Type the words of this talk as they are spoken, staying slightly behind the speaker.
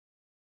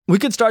We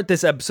could start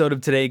this episode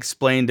of Today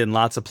Explained in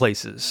lots of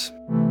places.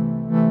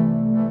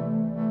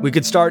 We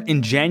could start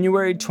in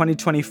January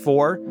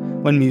 2024,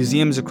 when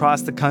museums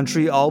across the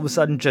country all of a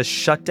sudden just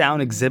shut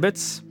down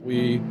exhibits.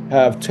 We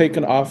have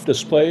taken off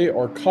display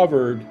or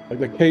covered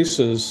the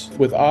cases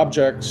with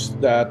objects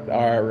that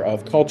are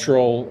of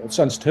cultural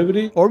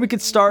sensitivity. Or we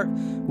could start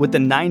with the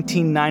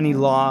 1990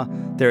 law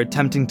they're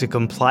attempting to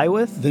comply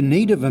with. The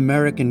Native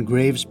American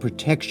Graves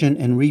Protection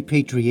and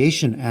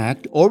Repatriation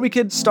Act. Or we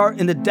could start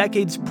in the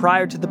decades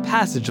prior to the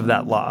passage of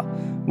that law,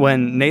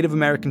 when Native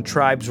American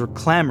tribes were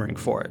clamoring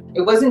for it.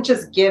 It wasn't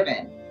just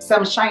given.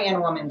 Some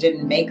Cheyenne woman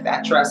didn't make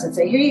that trust and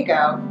say, here you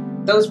go.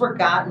 Those were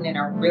gotten in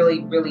a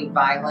really, really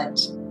violent,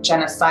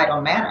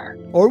 genocidal manner.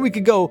 Or we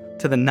could go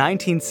to the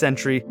 19th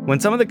century, when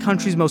some of the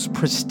country's most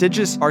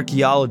prestigious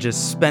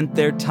archaeologists spent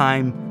their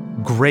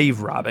time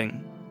grave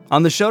robbing.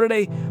 On the show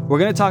today, we're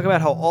going to talk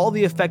about how all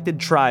the affected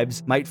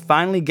tribes might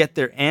finally get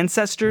their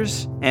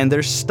ancestors and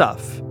their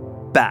stuff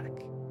back.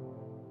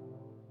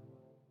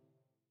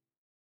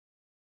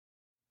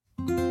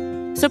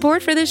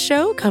 Support for this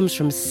show comes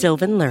from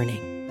Sylvan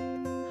Learning.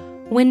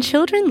 When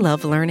children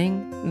love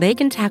learning, they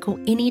can tackle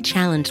any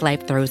challenge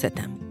life throws at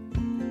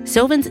them.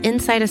 Sylvan's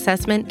Insight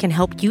Assessment can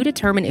help you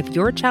determine if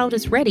your child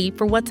is ready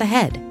for what's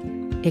ahead.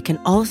 It can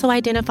also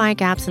identify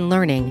gaps in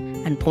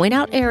learning and point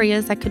out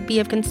areas that could be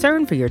of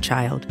concern for your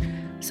child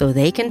so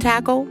they can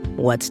tackle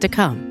what's to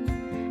come.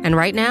 And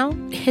right now,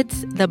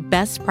 it's the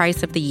best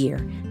price of the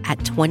year at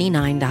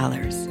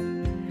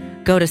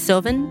 $29. Go to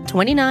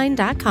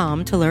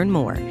sylvan29.com to learn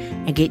more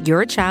and get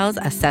your child's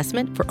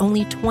assessment for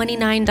only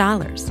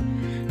 $29.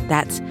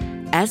 That's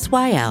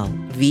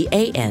SYLVAN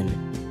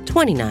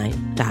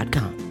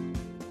 29.com.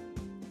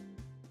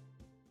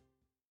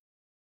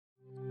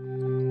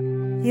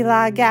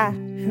 Ilaga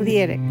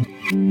Lyric.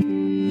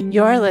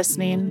 You're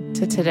listening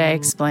to Today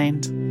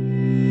Explained.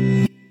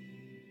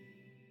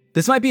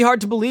 This might be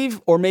hard to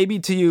believe, or maybe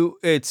to you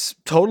it's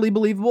totally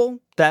believable,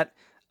 that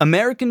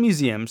American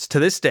museums to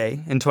this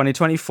day in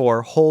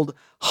 2024 hold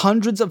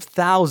hundreds of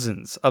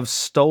thousands of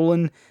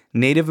stolen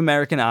Native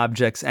American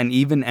objects and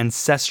even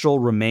ancestral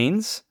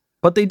remains.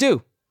 But they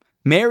do.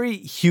 Mary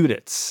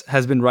Huditz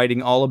has been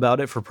writing all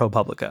about it for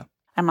ProPublica.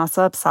 I'm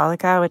also a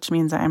Psalika, which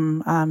means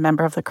I'm a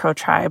member of the Crow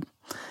tribe,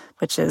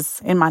 which is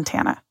in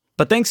Montana.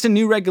 But thanks to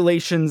new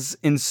regulations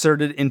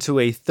inserted into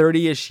a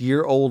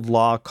 30-ish-year-old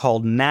law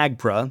called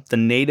NAGPRA, the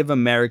Native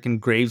American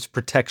Graves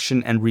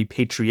Protection and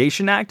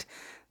Repatriation Act,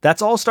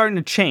 that's all starting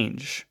to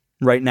change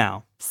right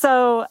now.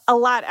 So a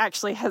lot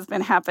actually has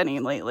been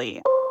happening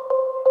lately.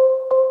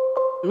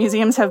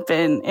 Museums have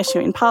been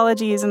issuing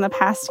apologies in the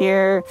past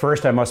year.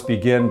 First, I must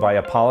begin by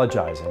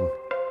apologizing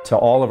to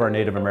all of our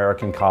Native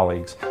American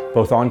colleagues,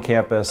 both on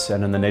campus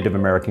and in the Native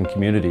American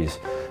communities,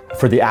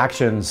 for the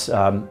actions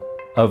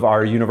of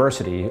our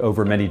university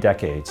over many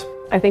decades.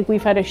 I think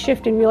we've had a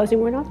shift in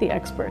realizing we're not the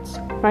experts,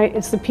 right?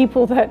 It's the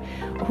people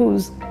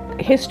whose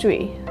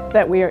history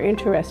that we are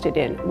interested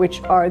in,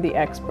 which are the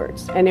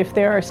experts. And if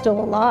they are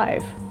still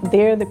alive,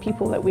 they're the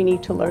people that we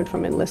need to learn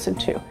from and listen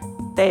to.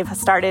 They've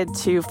started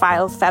to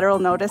file federal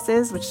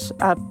notices, which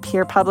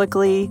appear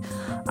publicly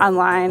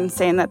online,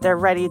 saying that they're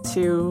ready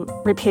to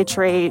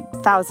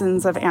repatriate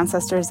thousands of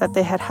ancestors that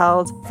they had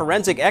held.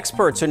 Forensic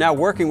experts are now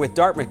working with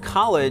Dartmouth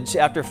College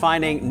after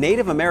finding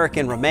Native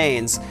American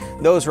remains.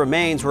 Those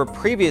remains were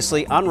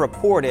previously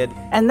unreported.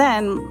 And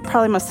then,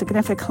 probably most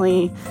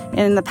significantly,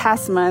 in the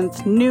past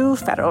month, new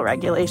federal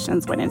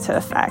regulations went into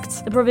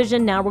effect. The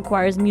provision now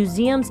requires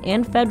museums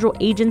and federal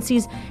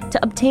agencies to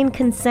obtain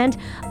consent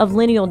of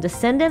lineal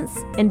descendants,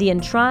 Indian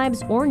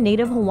tribes, or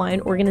Native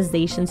Hawaiian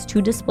organizations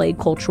to display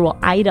cultural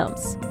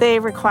items. They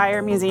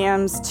require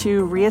museums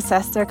to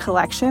reassess their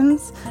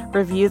collections,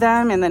 review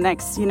them. In the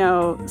next,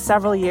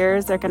 several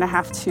years, they're going to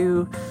have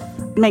to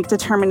make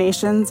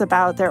determinations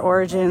about their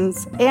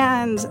origins.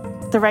 And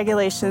the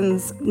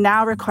regulations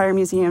now require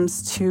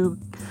museums to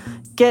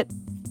get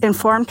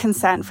informed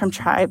consent from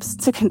tribes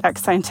to conduct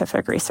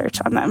scientific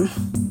research on them.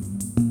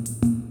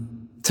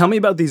 Tell me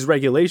about these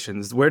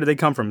regulations. Where do they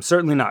come from?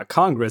 Certainly not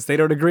Congress. They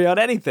don't agree on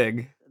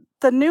anything.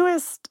 The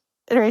newest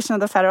iteration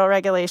of the federal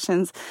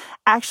regulations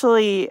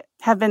actually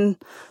have been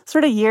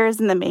sort of years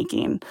in the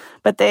making,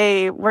 but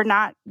they were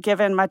not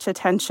given much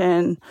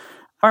attention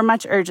or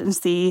much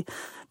urgency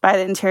by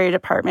the Interior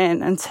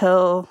Department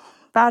until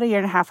about a year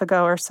and a half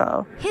ago or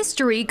so.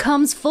 History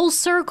comes full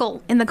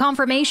circle in the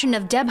confirmation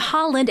of Deb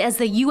Haaland as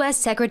the U.S.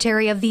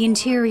 Secretary of the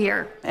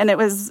Interior. And it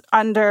was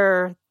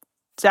under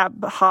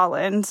Deb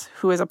Haaland,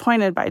 who was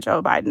appointed by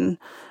Joe Biden,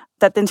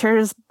 that the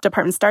Interior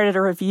Department started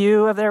a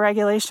review of their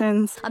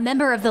regulations. A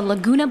member of the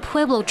Laguna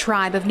Pueblo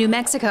tribe of New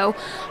Mexico,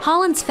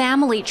 Haaland's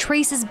family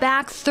traces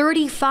back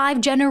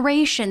 35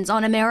 generations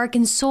on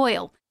American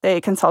soil.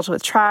 They consulted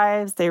with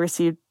tribes. They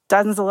received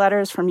dozens of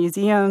letters from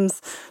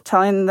museums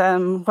telling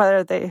them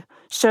whether they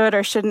should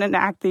or shouldn't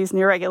enact these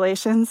new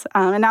regulations.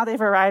 And now they've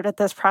arrived at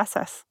this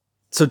process.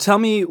 So tell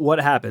me what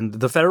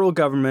happened. The federal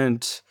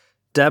government,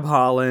 Deb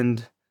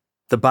Haaland,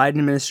 the Biden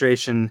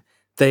administration,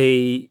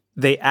 they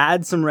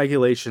add some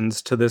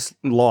regulations to this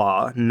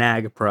law,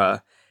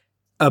 NAGPRA.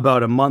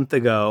 about a month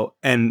ago,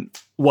 and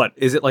what,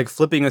 is it like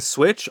flipping a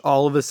switch?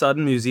 All of a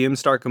sudden, museums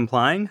start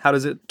complying? How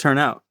does it turn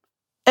out?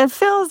 It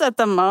feels at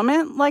the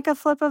moment like a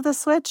flip of the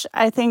switch.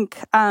 I think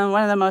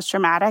one of the most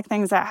dramatic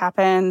things that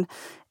happened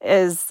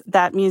is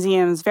that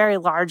museums, very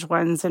large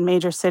ones in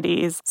major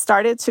cities,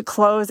 started to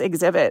close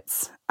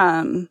exhibits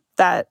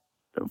that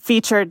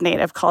featured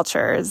Native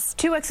cultures.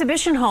 2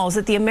 exhibition halls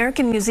at the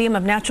American Museum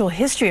of Natural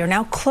History are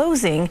now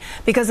closing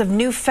because of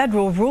new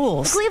federal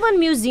rules. The Cleveland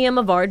Museum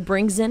of Art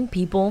brings in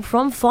people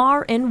from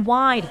far and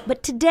wide,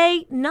 but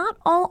today, not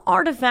all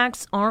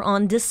artifacts are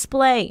on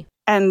display.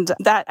 And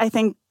that, I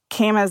think,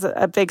 came as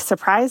a big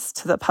surprise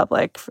to the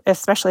public,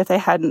 especially if they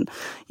hadn't,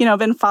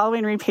 been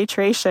following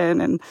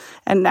repatriation and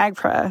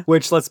NAGPRA.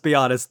 Which, let's be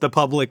honest, the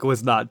public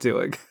was not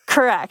doing.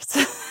 Correct.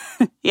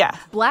 Yeah.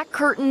 Black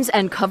curtains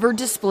and covered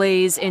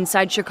displays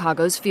inside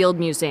Chicago's Field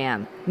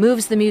Museum.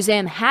 Moves the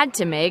museum had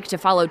to make to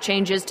follow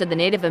changes to the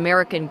Native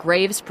American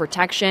Graves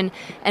Protection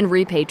and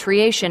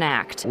Repatriation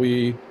Act.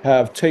 We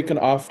have taken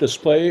off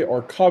display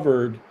or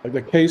covered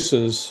the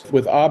cases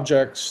with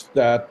objects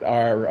that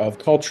are of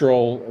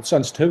cultural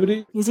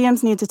sensitivity.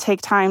 Museums need to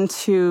take time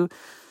to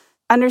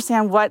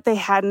understand what they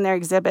had in their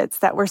exhibits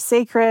that were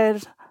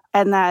sacred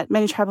and that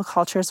many tribal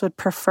cultures would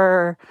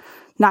prefer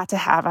not to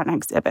have on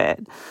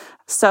exhibit.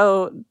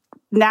 So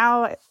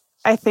now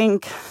I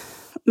think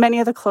many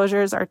of the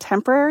closures are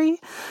temporary.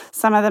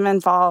 Some of them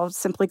involve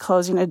simply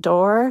closing a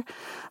door.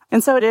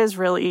 And so it is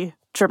really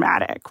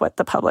dramatic what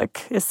the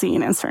public is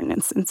seeing in certain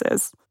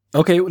instances.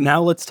 Okay,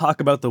 now let's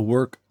talk about the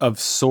work of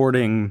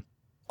sorting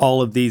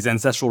all of these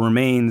ancestral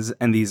remains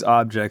and these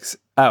objects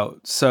out.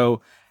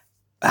 So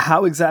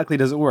how exactly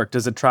does it work?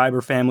 Does a tribe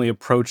or family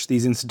approach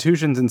these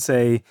institutions and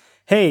say,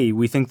 hey,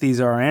 we think these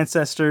are our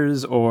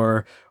ancestors,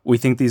 or we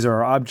think these are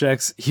our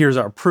objects, here's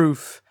our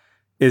proof?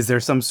 Is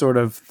there some sort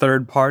of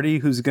third party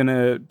who's going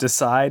to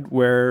decide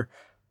where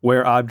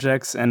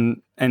objects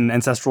and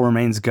ancestral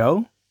remains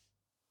go?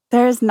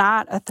 There is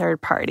not a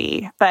third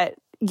party, but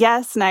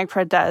yes,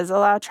 NAGPRA does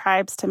allow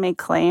tribes to make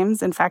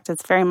claims. In fact,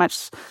 it's very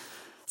much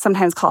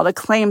sometimes called a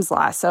claims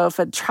law. So if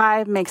a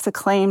tribe makes a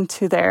claim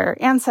to their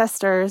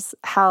ancestors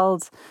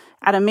held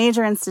at a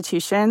major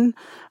institution,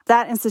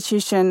 that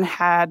institution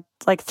had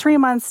 3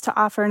 months to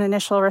offer an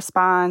initial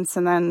response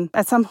and then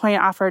at some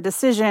point offer a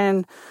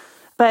decision.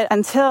 But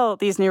until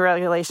these new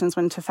regulations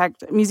went into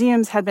effect,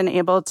 museums had been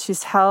able to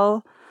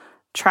tell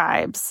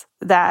tribes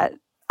that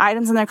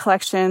items in their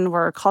collection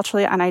were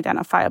culturally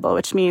unidentifiable,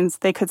 which means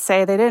they could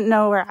say they didn't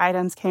know where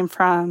items came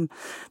from.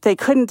 They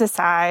couldn't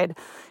decide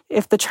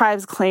if the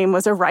tribe's claim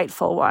was a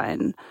rightful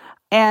one.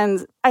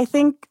 And I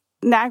think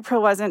NAGPRA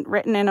wasn't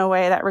written in a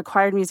way that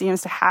required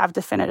museums to have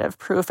definitive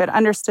proof. It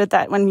understood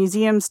that when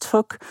museums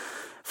took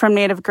from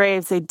Native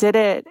graves, they did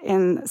it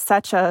in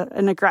such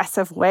an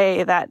aggressive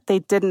way that they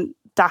didn't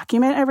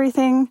document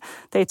everything.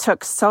 They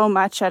took so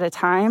much at a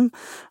time.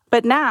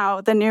 But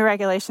now, the new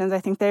regulations, I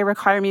think they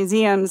require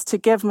museums to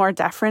give more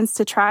deference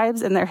to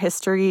tribes and their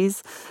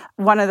histories.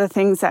 One of the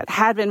things that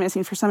had been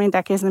missing for so many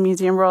decades in the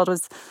museum world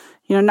was,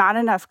 not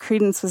enough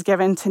credence was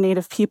given to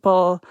Native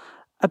people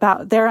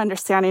about their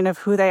understanding of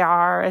who they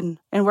are and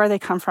where they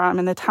come from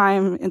and the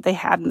time they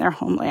had in their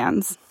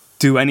homelands.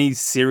 Do any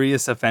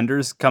serious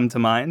offenders come to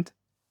mind?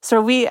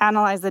 So we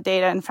analyzed the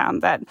data and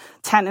found that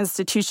 10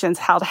 institutions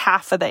held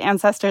half of the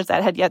ancestors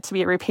that had yet to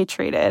be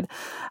repatriated,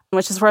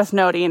 which is worth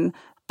noting.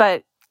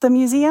 But the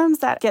museums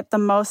that get the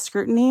most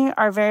scrutiny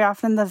are very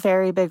often the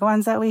very big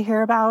ones that we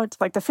hear about,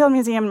 like the Field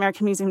Museum,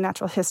 American Museum of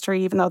Natural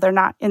History, even though they're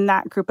not in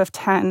that group of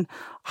 10.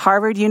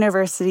 Harvard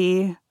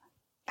University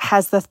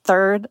has the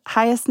third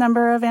highest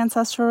number of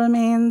ancestral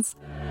remains.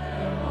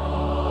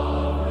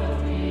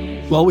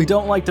 Well, we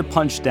don't like to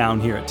punch down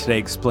here at Today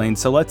Explained,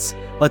 so let's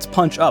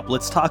punch up.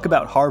 Let's talk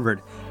about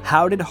Harvard.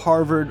 How did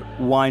Harvard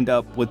wind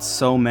up with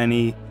so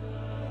many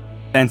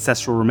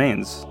ancestral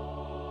remains?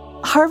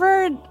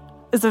 Harvard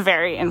is a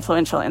very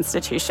influential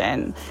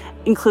institution,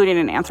 including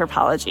in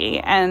anthropology.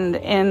 And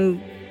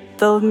in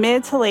the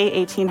mid to late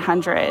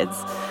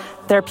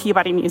 1800s, their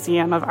Peabody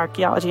Museum of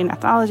Archaeology and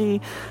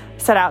Ethnology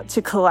set out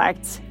to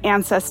collect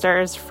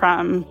ancestors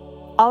from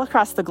all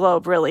across the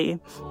globe, really.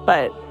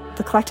 But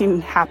the collecting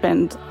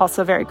happened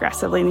also very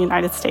aggressively in the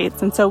United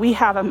States. And so we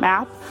have a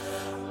map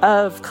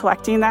of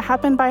collecting that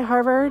happened by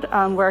Harvard,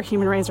 where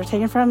human remains are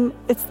taken from.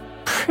 It's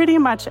pretty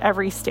much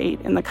every state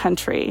in the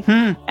country.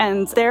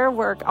 And their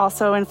work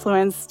also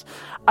influenced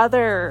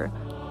other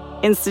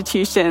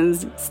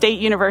institutions, state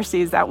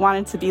universities that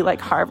wanted to be like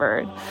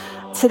Harvard.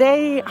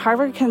 Today,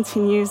 Harvard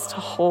continues to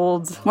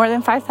hold more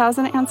than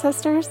 5,000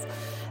 ancestors.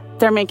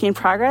 They're making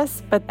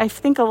progress, but I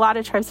think a lot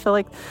of tribes feel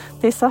like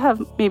they still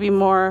have maybe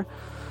more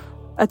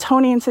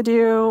atoning to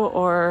do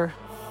or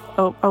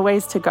a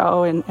ways to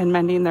go in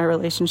mending their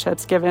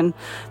relationships given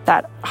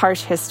that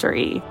harsh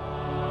history.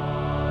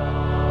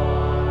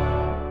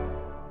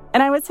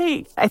 And I would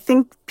say, I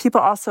think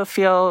people also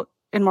feel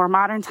in more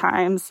modern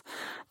times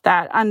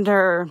that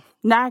under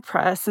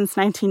NAGPRA since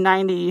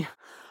 1990,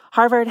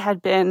 Harvard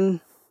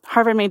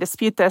may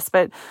dispute this,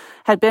 but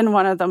had been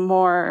one of the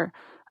more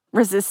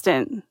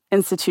resistant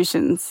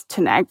institutions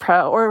to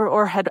NAGPRA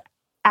or had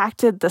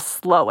acted the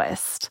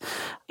slowest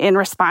in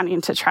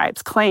responding to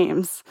tribes'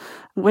 claims,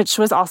 which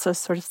was also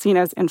sort of seen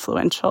as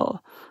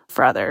influential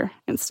for other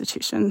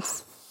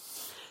institutions.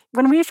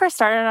 When we first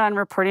started on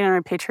reporting on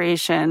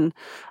repatriation,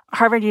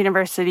 Harvard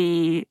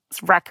University's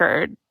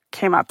record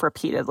came up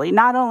repeatedly.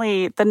 Not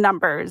only the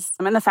numbers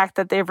and the fact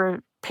that they've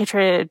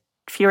repatriated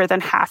fewer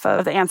than half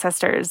of the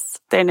ancestors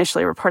they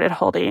initially reported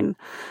holding,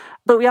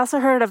 but we also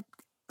heard of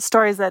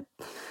stories that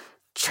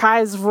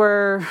tribes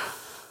were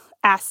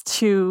asked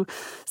to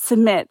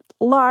submit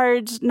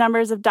large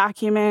numbers of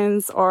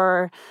documents,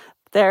 or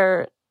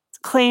their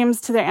claims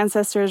to their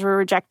ancestors were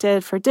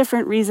rejected for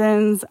different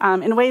reasons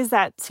in ways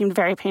that seemed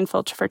very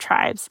painful for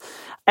tribes.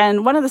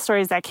 And one of the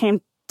stories that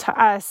came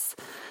to us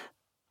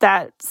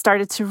that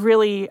started to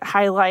really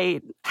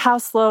highlight how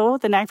slow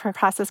the NAGPRA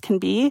process can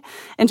be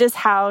and just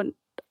how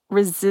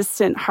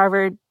resistant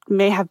Harvard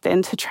may have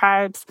been to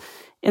tribes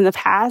in the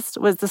past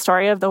was the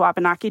story of the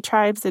Wabanaki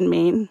tribes in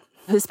Maine,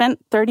 who spent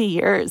 30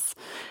 years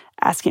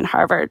asking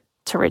Harvard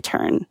to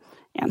return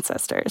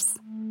ancestors.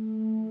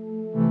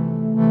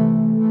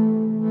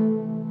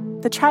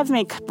 The tribes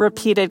make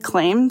repeated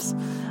claims.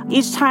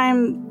 Each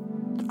time,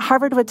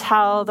 Harvard would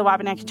tell the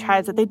Wabanaki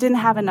tribes that they didn't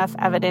have enough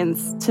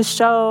evidence to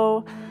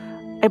show,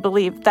 I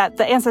believe, that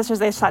the ancestors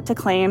they sought to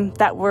claim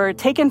that were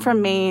taken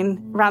from Maine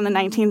around the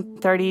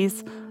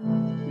 1930s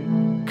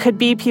could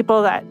be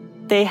people that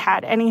they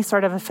had any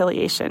sort of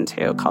affiliation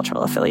to,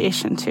 cultural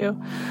affiliation to.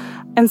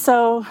 And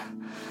so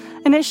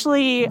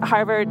initially,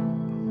 Harvard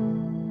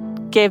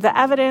gave the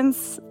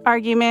evidence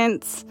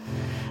arguments.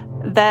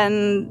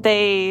 Then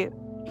they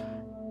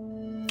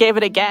gave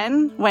it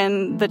again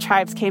when the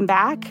tribes came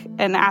back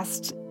and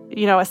asked,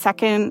 a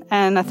second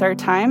and a third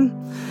time.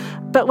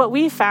 But what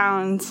we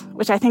found,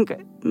 which I think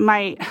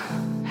might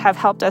have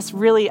helped us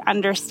really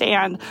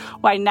understand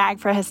why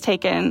NAGPRA has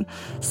taken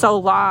so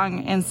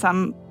long in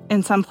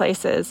some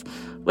places,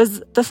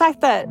 was the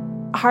fact that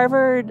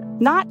Harvard,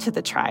 not to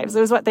the tribes, it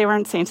was what they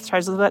weren't saying to the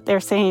tribes, it was what they were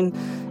saying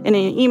in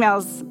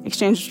emails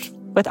exchanged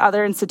with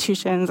other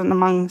institutions and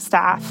among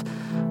staff,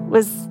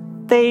 was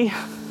they,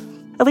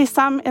 at least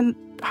some in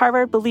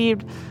Harvard,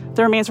 believed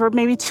the remains were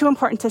maybe too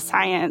important to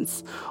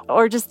science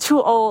or just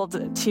too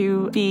old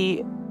to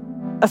be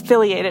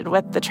affiliated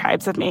with the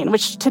tribes of Maine,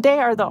 which today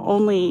are the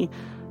only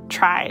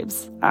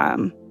tribes.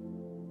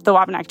 The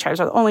Wabanaki tribes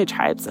are the only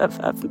tribes of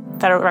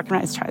federal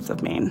recognized tribes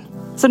of Maine.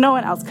 So no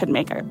one else could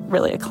make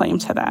really a claim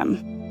to them.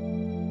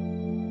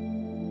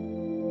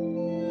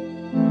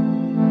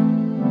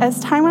 As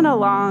time went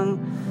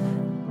along,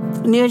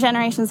 new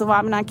generations of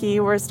Wabanaki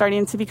were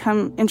starting to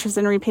become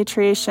interested in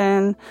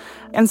repatriation.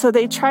 And so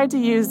they tried to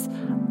use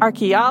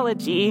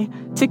archaeology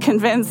to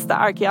convince the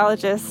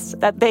archaeologists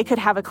that they could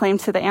have a claim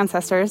to the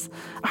ancestors.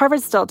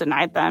 Harvard still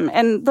denied them.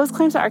 And those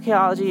claims to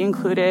archaeology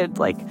included,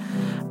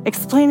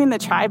 explaining the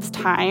tribe's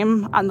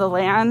time on the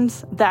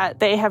land that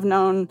they have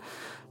known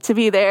to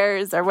be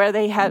theirs or where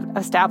they had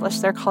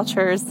established their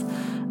cultures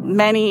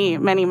many,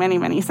 many, many,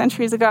 many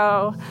centuries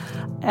ago,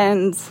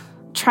 and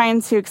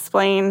trying to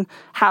explain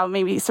how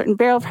maybe certain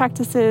burial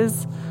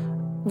practices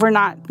were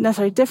not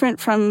necessarily different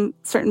from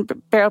certain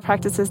burial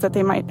practices that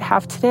they might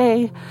have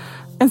today.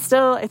 And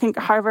still, I think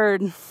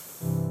Harvard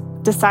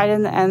decided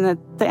in the end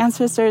that the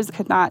ancestors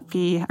could not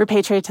be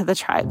repatriated to the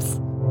tribes.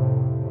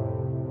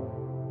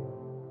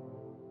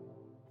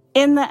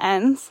 In the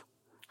end,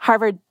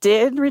 Harvard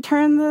did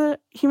return the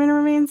human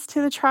remains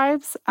to the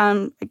tribes.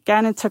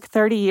 Again, it took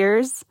 30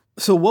 years.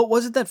 So what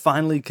was it that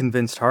finally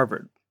convinced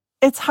Harvard?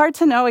 It's hard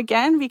to know,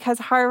 again, because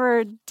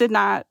Harvard did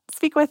not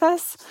speak with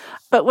us.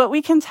 But what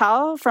we can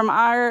tell from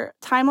our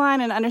timeline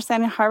and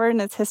understanding Harvard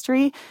and its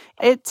history,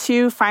 it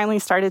too finally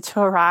started to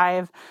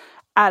arrive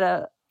at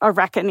a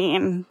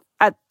reckoning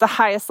at the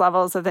highest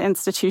levels of the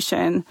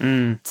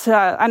institution to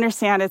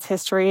understand its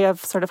history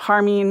of sort of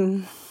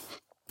harming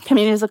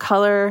communities of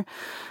color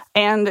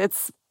and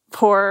its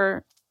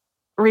poor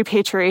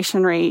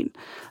repatriation rate.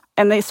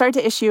 And they started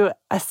to issue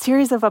a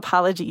series of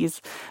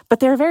apologies, but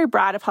they're very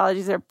broad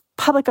apologies. They're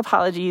public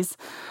apologies.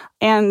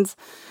 And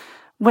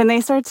when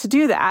they started to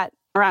do that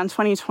around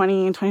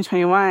 2020 and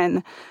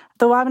 2021,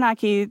 the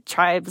Wabanaki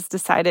tribes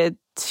decided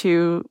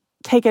to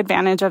take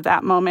advantage of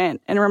that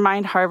moment and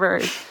remind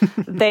Harvard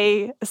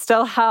they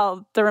still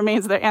held the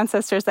remains of their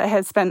ancestors that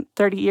had spent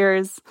 30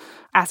 years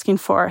asking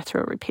for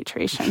through a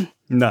repatriation.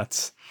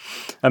 Nuts.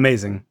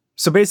 Amazing.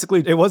 So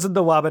basically, it wasn't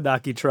the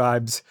Wabanaki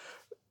tribes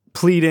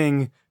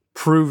pleading,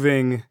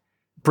 proving,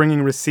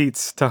 bringing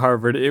receipts to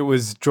Harvard. It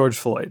was George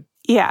Floyd.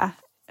 Yeah.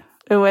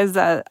 It was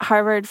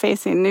Harvard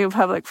facing new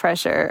public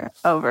pressure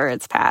over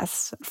its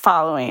past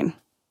following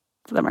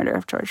the murder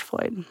of George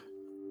Floyd.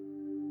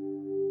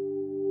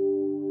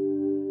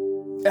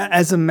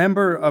 As a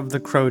member of the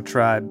Crow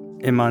tribe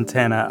in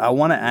Montana, I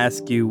want to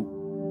ask you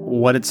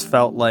what it's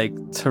felt like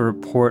to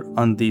report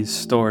on these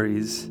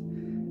stories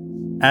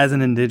as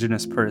an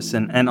Indigenous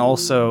person, and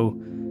also,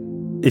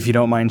 if you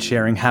don't mind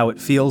sharing, how it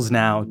feels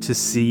now to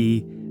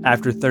see,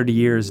 after 30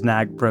 years,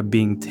 NAGPRA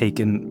being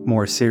taken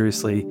more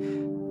seriously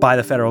by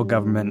the federal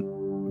government,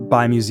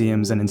 by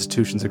museums and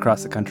institutions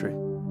across the country?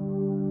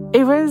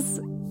 It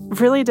was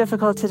really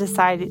difficult to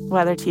decide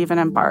whether to even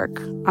embark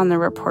on the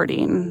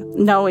reporting,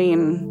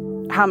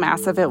 knowing how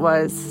massive it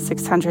was.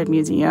 600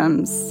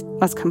 museums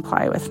must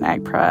comply with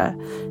NAGPRA.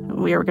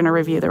 We were going to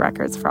review the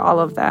records for all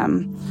of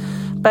them.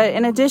 But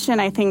in addition,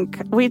 I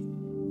think we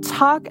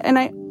talk, and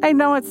I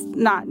know it's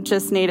not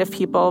just Native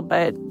people,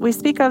 but we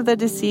speak of the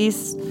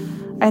deceased,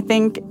 I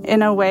think,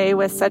 in a way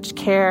with such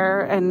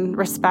care and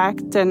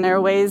respect, and there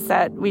are ways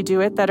that we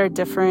do it that are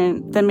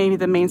different than maybe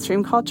the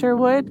mainstream culture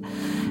would.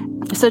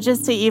 So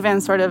just to even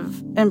sort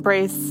of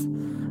embrace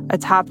a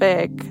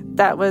topic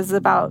that was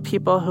about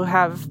people who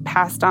have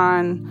passed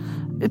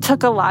on, it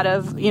took a lot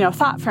of,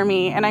 thought for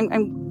me. And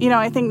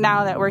I think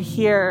now that we're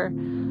here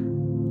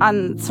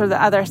on sort of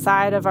the other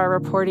side of our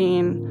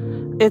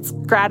reporting, it's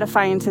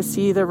gratifying to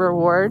see the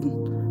reward.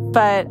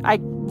 But I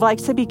like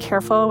to be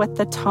careful with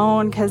the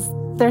tone because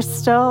there's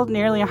still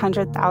nearly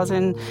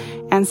 100,000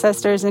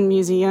 ancestors in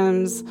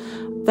museums.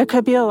 There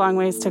could be a long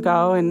ways to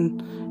go,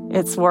 and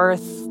it's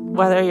worth,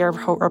 whether you're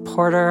a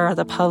reporter or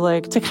the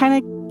public, to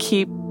kind of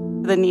keep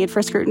the need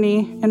for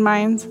scrutiny in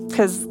mind,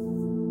 because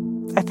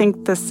I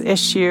think this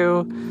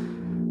issue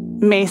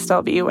may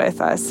still be with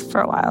us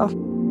for a while.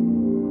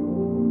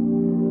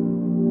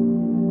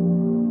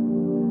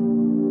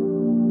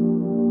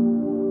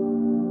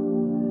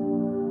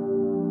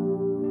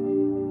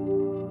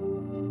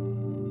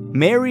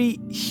 Mary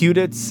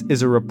Huditz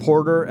is a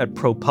reporter at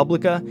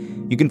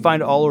ProPublica. You can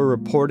find all her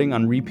reporting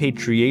on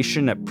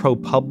repatriation at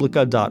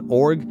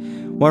propublica.org.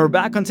 When we're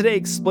back on Today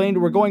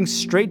Explained, we're going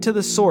straight to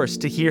the source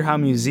to hear how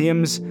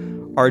museums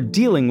are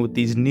dealing with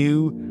these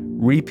new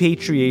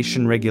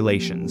repatriation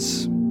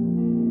regulations.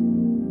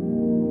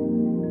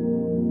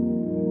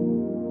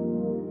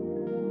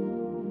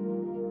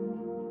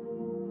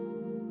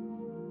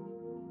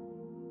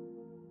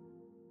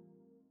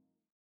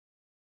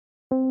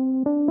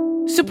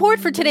 Support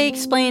for Today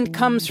Explained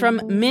comes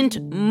from Mint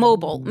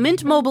Mobile.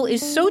 Mint Mobile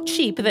is so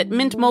cheap that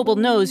Mint Mobile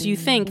knows you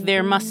think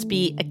there must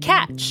be a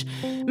catch.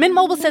 Mint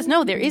Mobile says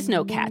no, there is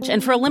no catch.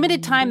 And for a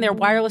limited time, their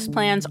wireless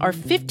plans are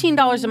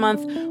 $15 a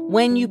month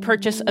when you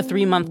purchase a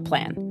 3-month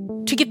plan.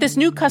 To get this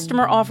new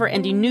customer offer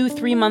and a new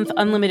 3-month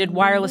unlimited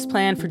wireless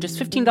plan for just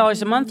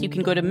 $15 a month, you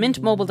can go to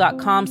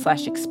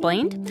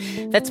mintmobile.com/explained.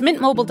 That's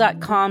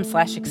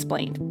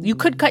mintmobile.com/explained. You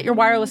could cut your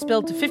wireless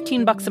bill to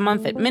 $15 a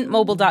month at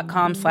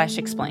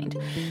mintmobile.com/explained.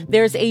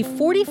 There's a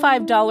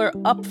 $45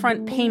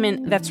 upfront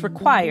payment that's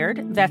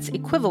required. That's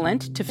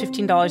equivalent to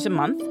 $15 a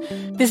month.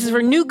 This is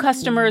for new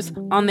customers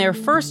on their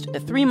first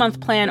 3-month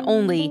plan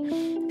only.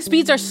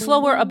 Speeds are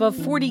slower above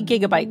 40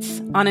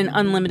 gigabytes on an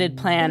unlimited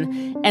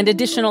plan, and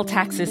additional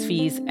taxes,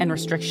 fees, and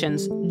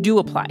restrictions do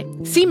apply.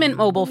 See Mint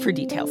Mobile for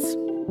details.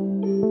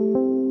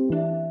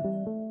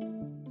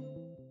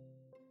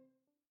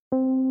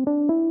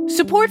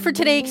 Support for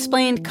Today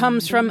Explained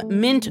comes from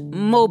Mint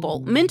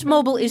Mobile. Mint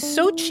Mobile is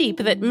so cheap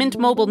that Mint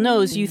Mobile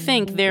knows you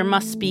think there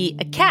must be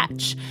a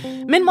catch.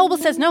 Mint Mobile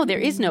says no, there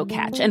is no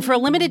catch. And for a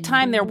limited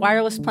time, their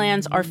wireless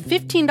plans are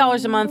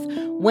 $15 a month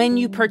when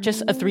you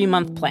purchase a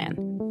 3-month plan.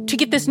 To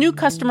get this new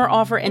customer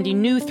offer and a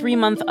new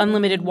 3-month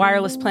unlimited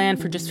wireless plan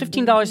for just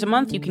 $15 a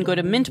month, you can go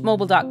to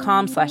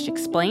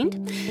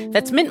mintmobile.com/explained.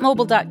 That's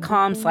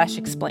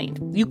mintmobile.com/explained.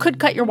 You could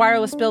cut your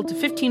wireless bill to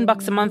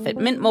 $15 a month at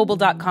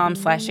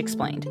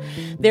mintmobile.com/explained.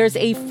 There's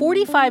a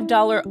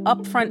 $45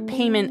 upfront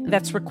payment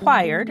that's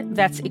required.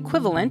 That's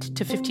equivalent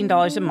to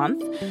 $15 a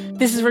month.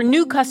 This is for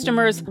new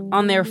customers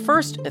on their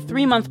first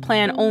 3-month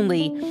plan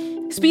only.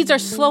 Speeds are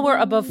slower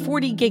above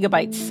 40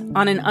 gigabytes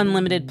on an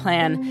unlimited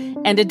plan,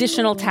 and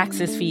additional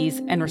taxes, fees,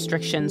 and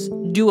restrictions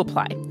do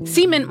apply.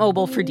 See Mint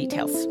Mobile for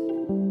details.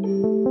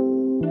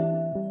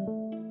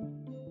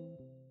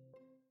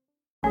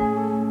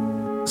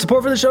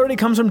 Support for the show today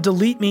comes from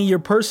Delete Me. Your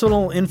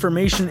personal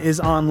information is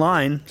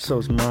online, so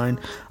is mine.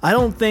 I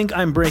don't think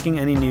I'm breaking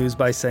any news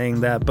by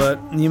saying that, but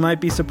you might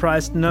be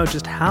surprised to know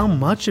just how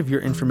much of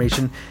your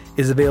information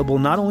is available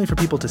not only for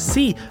people to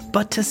see,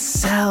 but to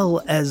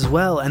sell as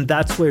well. And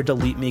that's where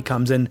Delete Me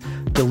comes in.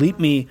 Delete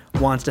Me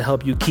wants to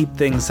help you keep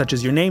things such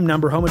as your name,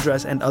 number, home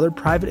address, and other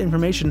private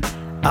information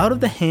out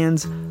of the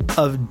hands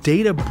of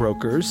data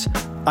brokers.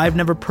 I've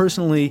never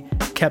personally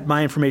kept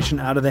my information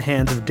out of the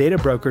hands of data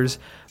brokers,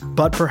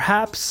 but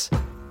perhaps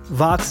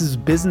Vox's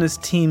business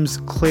team's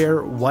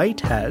Claire White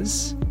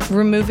has.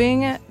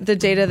 Removing the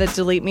data that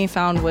Delete Me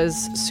found was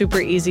super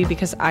easy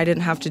because I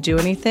didn't have to do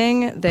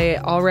anything. They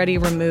already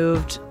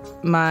removed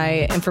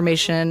my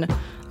information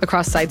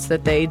across sites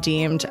that they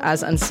deemed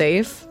as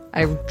unsafe.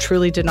 I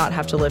truly did not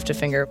have to lift a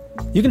finger.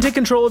 You can take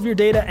control of your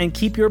data and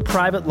keep your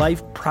private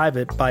life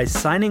private by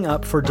signing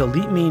up for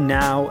Delete Me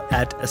now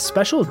at a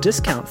special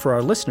discount for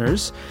our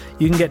listeners.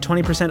 You can get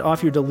 20%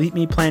 off your Delete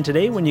Me plan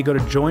today when you go to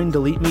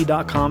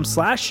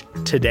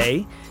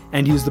joindeleteme.com/today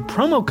and use the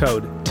promo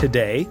code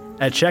TODAY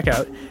at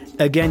checkout.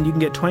 Again, you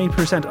can get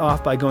 20%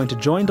 off by going to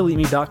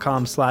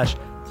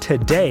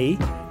joindeleteme.com/today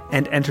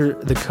and enter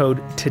the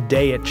code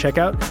TODAY at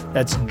checkout.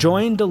 That's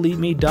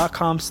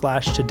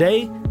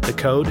joindeleteme.com/today. The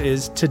code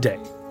is TODAY.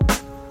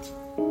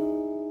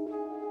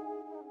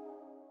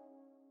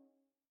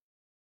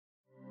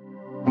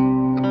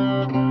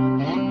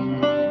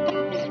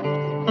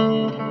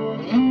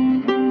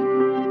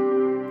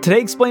 Today,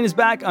 Explain is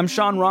back. I'm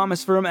Sean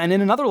Rameswaram, and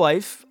in another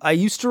life, I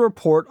used to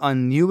report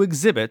on new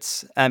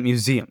exhibits at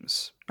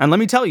museums. And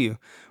let me tell you,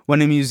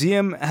 when a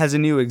museum has a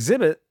new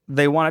exhibit,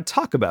 they want to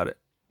talk about it.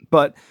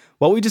 But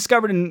what we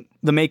discovered in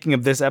the making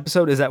of this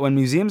episode is that when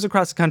museums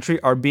across the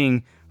country are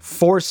being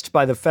forced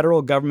by the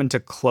federal government to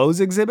close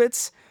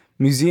exhibits,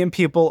 museum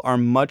people are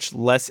much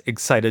less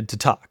excited to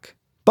talk.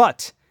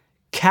 But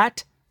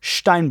Kat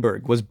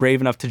Steinberg was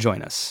brave enough to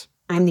join us.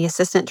 I'm the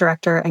assistant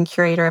director and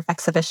curator of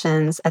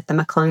exhibitions at the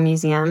McClung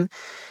Museum,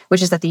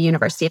 which is at the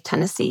University of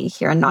Tennessee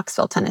here in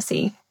Knoxville,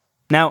 Tennessee.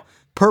 Now,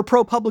 per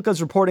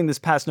ProPublica's reporting this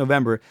past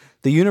November,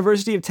 the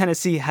University of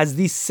Tennessee has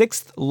the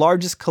 6th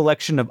largest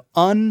collection of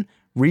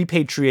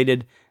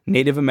unrepatriated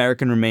Native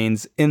American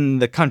remains in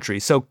the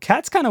country. So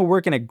Kat's kind of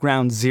working at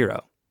ground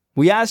zero.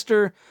 We asked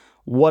her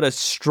what a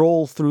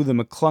stroll through the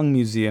McClung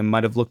Museum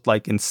might have looked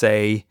like in,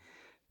 say,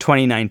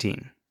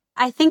 2019.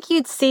 I think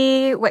you'd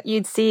see what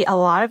you'd see a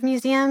lot of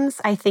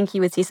museums. I think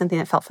you would see something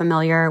that felt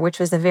familiar, which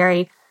was a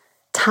very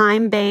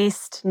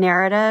time-based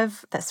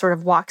narrative that sort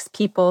of walks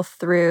people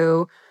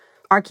through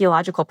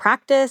archaeological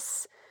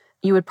practice.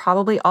 You would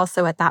probably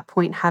also at that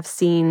point have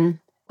seen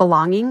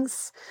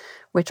belongings,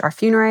 which are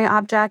funerary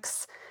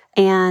objects,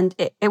 and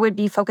it would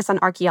be focused on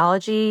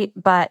archaeology,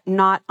 but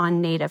not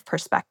on Native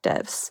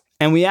perspectives.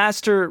 And we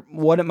asked her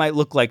what it might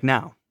look like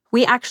now.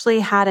 We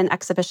actually had an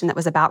exhibition that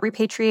was about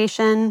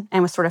repatriation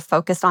and was sort of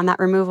focused on that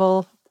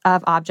removal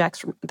of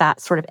objects, that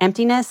sort of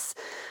emptiness.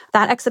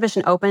 That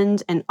exhibition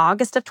opened in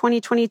August of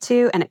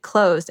 2022 and it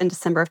closed in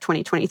December of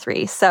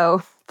 2023.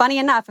 So funny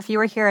enough, if you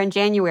were here in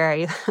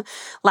January,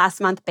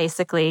 last month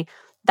basically,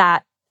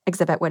 that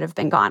exhibit would have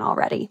been gone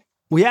already.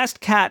 We asked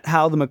Kat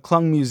how the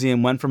McClung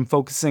Museum went from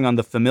focusing on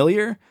the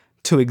familiar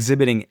to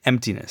exhibiting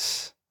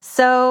emptiness.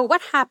 So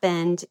what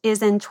happened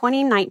is in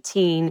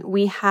 2019,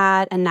 we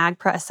had a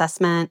NAGPRA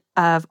assessment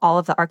of all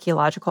of the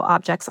archaeological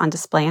objects on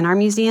display in our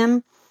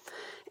museum.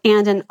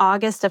 And in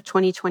August of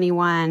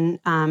 2021,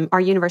 our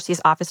university's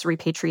Office of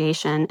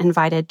Repatriation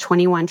invited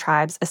 21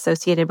 tribes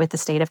associated with the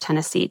state of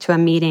Tennessee to a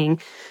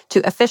meeting to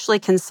officially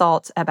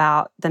consult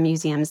about the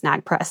museum's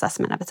NAGPRA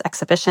assessment of its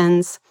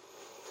exhibitions.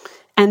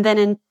 And then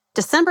in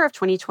December of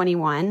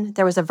 2021,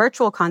 there was a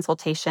virtual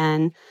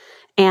consultation.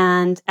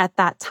 And at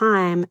that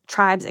time,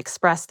 tribes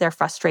expressed their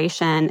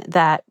frustration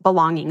that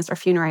belongings or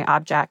funerary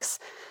objects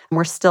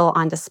were still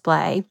on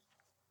display.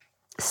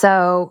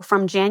 So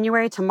from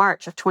January to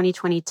March of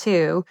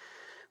 2022,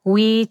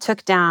 we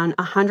took down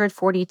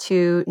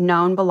 142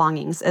 known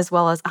belongings as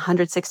well as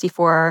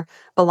 164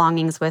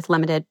 belongings with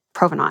limited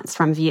provenance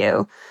from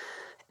view.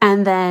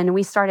 And then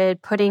we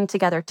started putting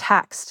together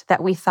text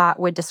that we thought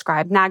would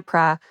describe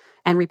NAGPRA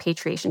and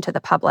repatriation to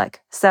the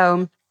public.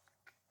 So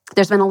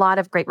there's been a lot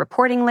of great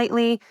reporting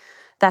lately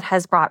that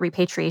has brought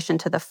repatriation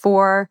to the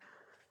fore.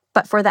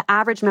 But for the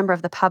average member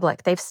of the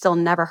public, they've still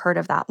never heard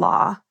of that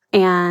law.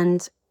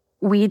 And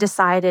we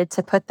decided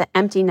to put the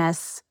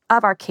emptiness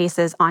of our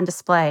cases on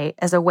display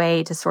as a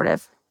way to sort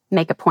of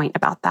make a point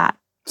about that.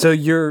 So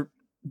you're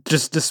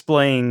just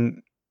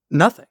displaying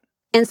nothing?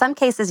 In some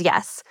cases,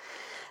 yes.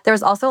 There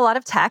was also a lot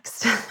of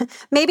text,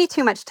 maybe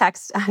too much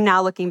text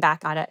now looking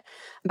back on it.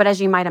 But as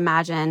you might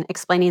imagine,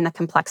 explaining the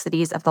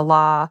complexities of the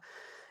law,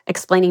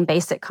 explaining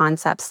basic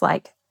concepts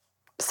like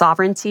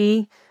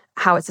sovereignty,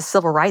 how it's a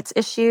civil rights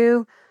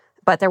issue.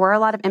 But there were a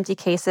lot of empty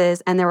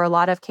cases, and there were a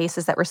lot of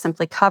cases that were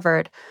simply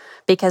covered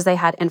because they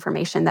had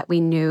information that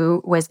we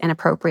knew was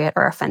inappropriate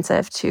or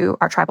offensive to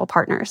our tribal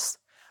partners.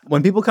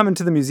 When people come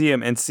into the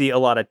museum and see a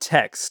lot of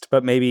text,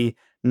 but maybe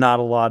not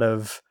a lot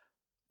of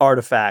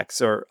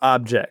artifacts or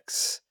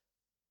objects,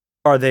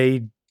 are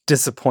they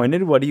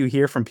disappointed? What do you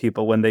hear from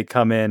people when they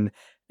come in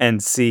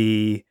and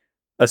see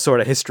a sort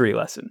of history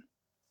lesson?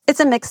 It's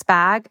a mixed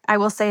bag. I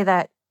will say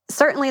that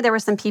certainly there were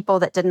some people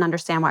that didn't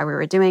understand why we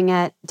were doing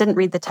it, didn't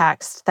read the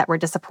text, that were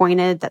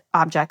disappointed that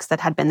objects that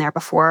had been there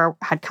before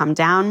had come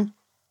down.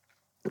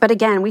 But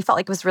again, we felt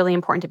like it was really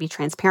important to be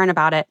transparent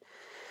about it.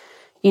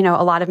 You know,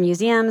 a lot of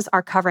museums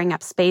are covering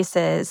up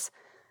spaces,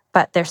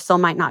 but there still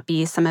might not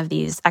be some of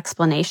these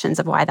explanations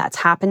of why that's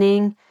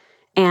happening.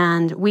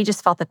 And we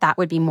just felt that that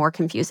would be more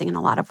confusing in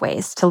a lot of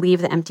ways, to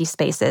leave the empty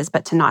spaces,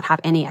 but to not have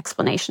any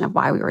explanation of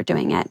why we were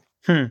doing it.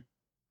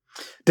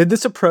 Did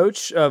this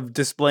approach of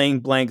displaying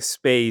blank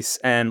space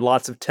and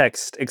lots of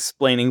text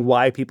explaining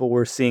why people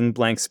were seeing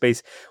blank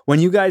space,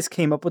 when you guys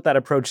came up with that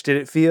approach, did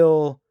it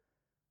feel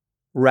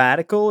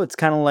radical? It's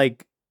kind of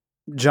like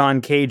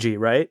John Cagey,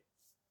 right?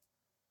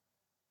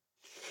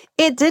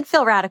 It did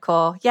feel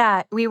radical.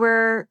 Yeah, we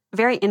were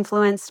very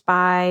influenced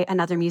by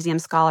another museum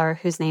scholar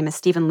whose name is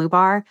Stephen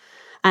Lubar.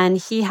 And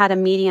he had a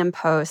Medium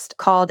post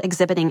called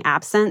Exhibiting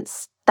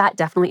Absence. That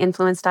definitely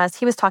influenced us.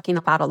 He was talking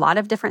about a lot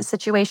of different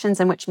situations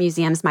in which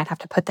museums might have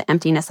to put the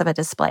emptiness of a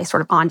display sort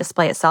of on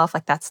display itself,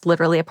 like that's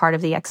literally a part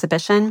of the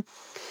exhibition.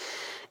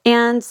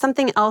 And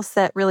something else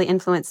that really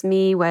influenced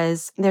me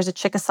was there's a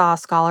Chickasaw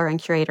scholar and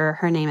curator.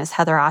 Her name is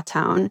Heather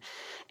Atone.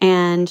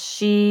 And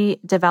she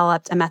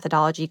developed a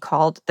methodology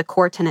called the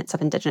Core Tenets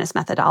of Indigenous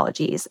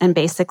Methodologies. And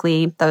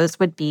basically, those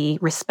would be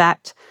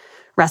respect,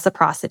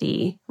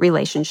 reciprocity,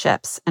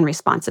 relationships, and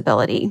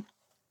responsibility.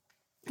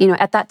 You know,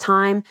 at that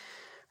time,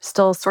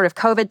 still sort of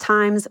COVID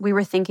times, we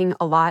were thinking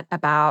a lot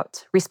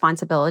about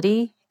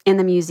responsibility in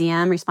the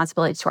museum,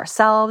 responsibility to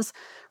ourselves,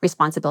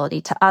 responsibility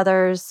to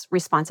others,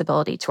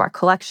 responsibility to our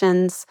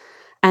collections.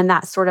 And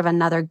that's sort of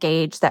another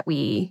gauge that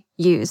we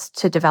used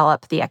to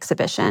develop the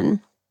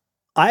exhibition.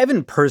 I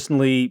haven't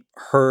personally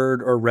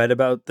heard or read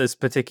about this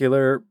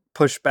particular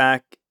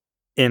pushback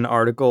in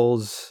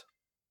articles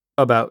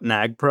about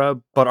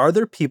NAGPRA, but are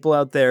there people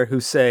out there who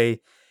say,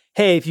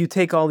 hey, if you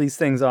take all these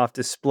things off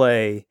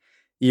display,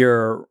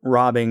 you're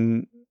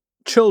robbing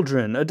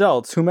children,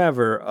 adults,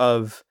 whomever,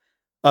 of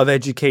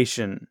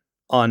education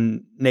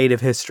on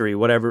Native history,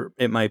 whatever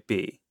it might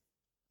be?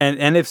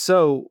 And if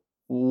so,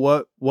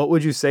 what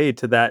would you say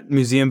to that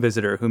museum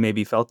visitor who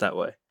maybe felt that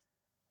way?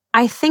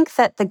 I think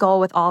that the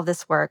goal with all of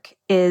this work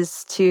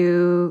is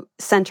to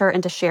center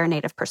and to share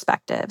Native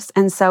perspectives.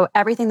 And so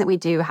everything that we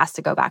do has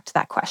to go back to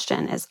that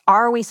question is,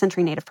 are we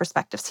centering Native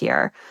perspectives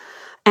here?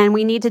 And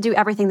we need to do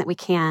everything that we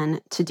can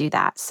to do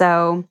that.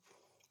 So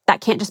that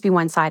can't just be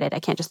one-sided. I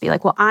can't just be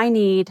like, well, I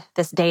need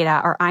this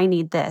data or I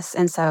need this,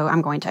 and so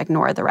I'm going to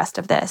ignore the rest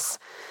of this.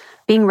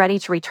 Being ready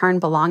to return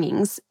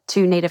belongings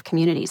to Native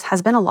communities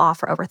has been a law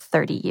for over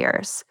 30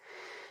 years.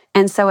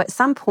 And so at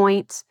some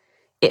point,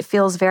 it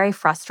feels very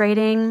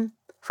frustrating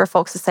for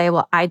folks to say,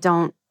 well, I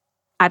don't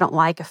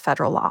like a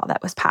federal law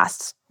that was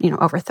passed,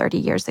 over 30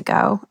 years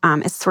ago.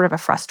 It's sort of a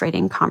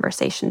frustrating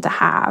conversation to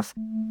have.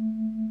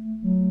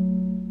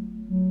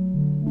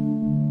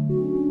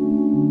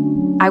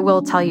 I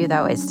will tell you,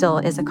 though, it still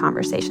is a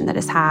conversation that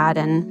is had,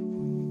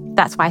 and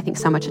that's why I think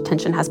so much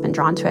attention has been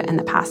drawn to it in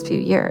the past few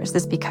years,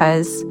 is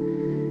because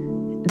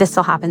this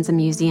still happens in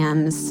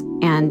museums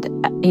and,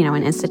 in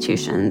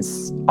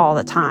institutions all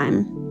the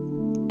time.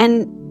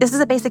 And this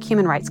is a basic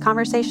human rights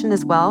conversation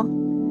as well.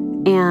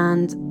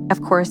 And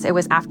of course, it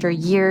was after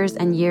years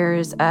and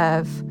years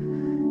of,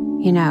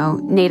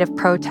 Native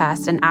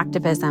protest and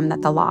activism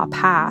that the law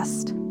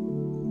passed.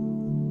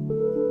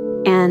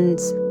 And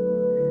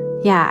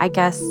yeah, I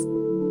guess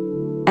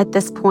at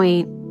this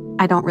point,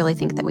 I don't really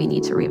think that we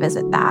need to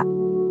revisit that.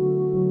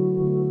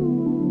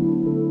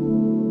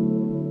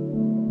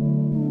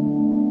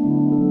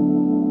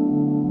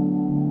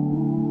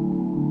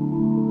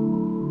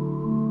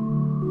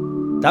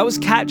 That was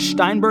Kat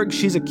Steinberg.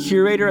 She's a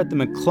curator at the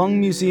McClung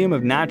Museum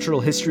of Natural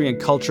History and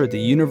Culture at the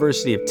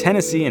University of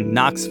Tennessee in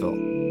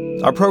Knoxville.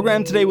 Our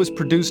program today was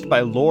produced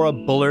by Laura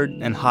Bullard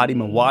and Hadi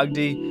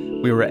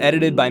Mawagdi. We were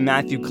edited by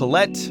Matthew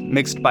Collette,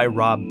 mixed by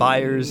Rob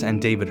Byers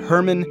and David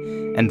Herman,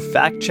 and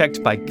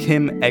fact-checked by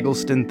Kim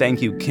Eggleston.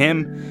 Thank you,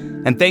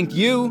 Kim. And thank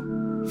you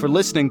for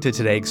listening to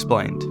Today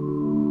Explained.